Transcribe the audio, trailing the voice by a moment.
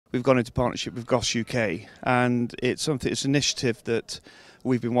we've gone into partnership with Goss UK, and it's an initiative that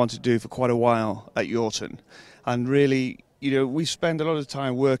we've been wanting to do for quite a while at Yorton. And really, we spend a lot of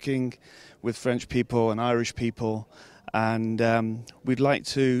time working with French people and Irish people, and we'd like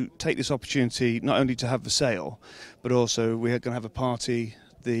to take this opportunity not only to have the sale, but also we're going to have a party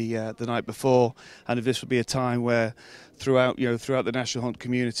the night before, and if this would be a time where throughout the national hunt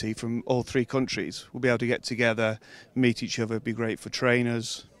community from all three countries we'll be able to get together, meet each other. It'd be great for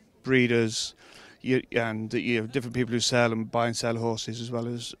trainers, breeders, and different people who sell and buy and sell horses, as well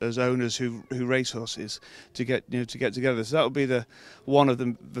as owners who race horses, to get together. So that would be one of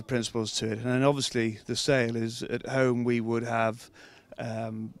the principles to it. And then obviously the sale is at home. We would have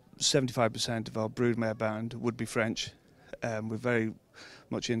 75% of our broodmare band would be French. We're very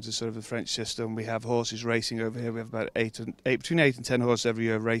much into sort of the French system. We have horses racing over here. We have about between 8 and 10 horses every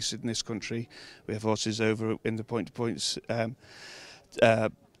year raced in this country. We have horses over in the point-to-points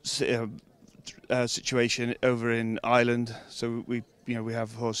situation over in Ireland. So we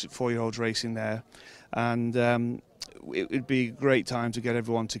have 4-year-olds racing there, and it'd be a great time to get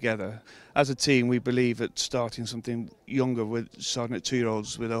everyone together. As a team, we believe that starting something younger, starting at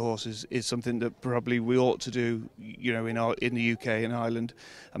 2-year-olds with our horses, is something that probably we ought to do, in the UK and Ireland,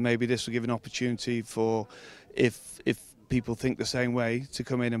 and maybe this will give an opportunity for, if people think the same way, to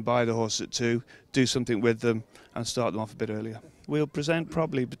come in and buy the horse at 2, do something with them, and start them off a bit earlier. We'll present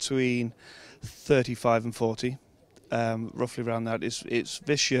probably between 35 and 40. Roughly around that. It's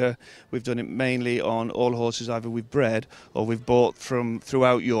this year we've done it mainly on all horses either we've bred or we've bought from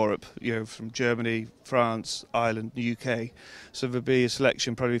throughout Europe, from Germany, France, Ireland, the UK. So there'll be a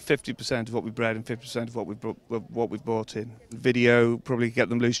selection, probably 50% of what we bred and 50% of what we've bought in. Video, probably get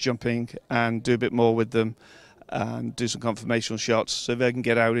them loose jumping and do a bit more with them, and do some confirmational shots so they can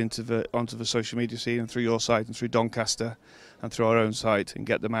get out onto the social media scene and through your site and through Doncaster and through our own site, and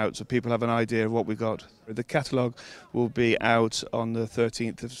get them out so people have an idea of what we've got. The catalogue will be out on the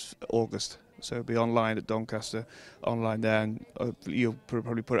 13th of August, so it'll be online at Doncaster, online there, and you'll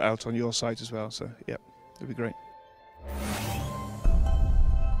probably put it out on your site as well, so yeah, it'll be great.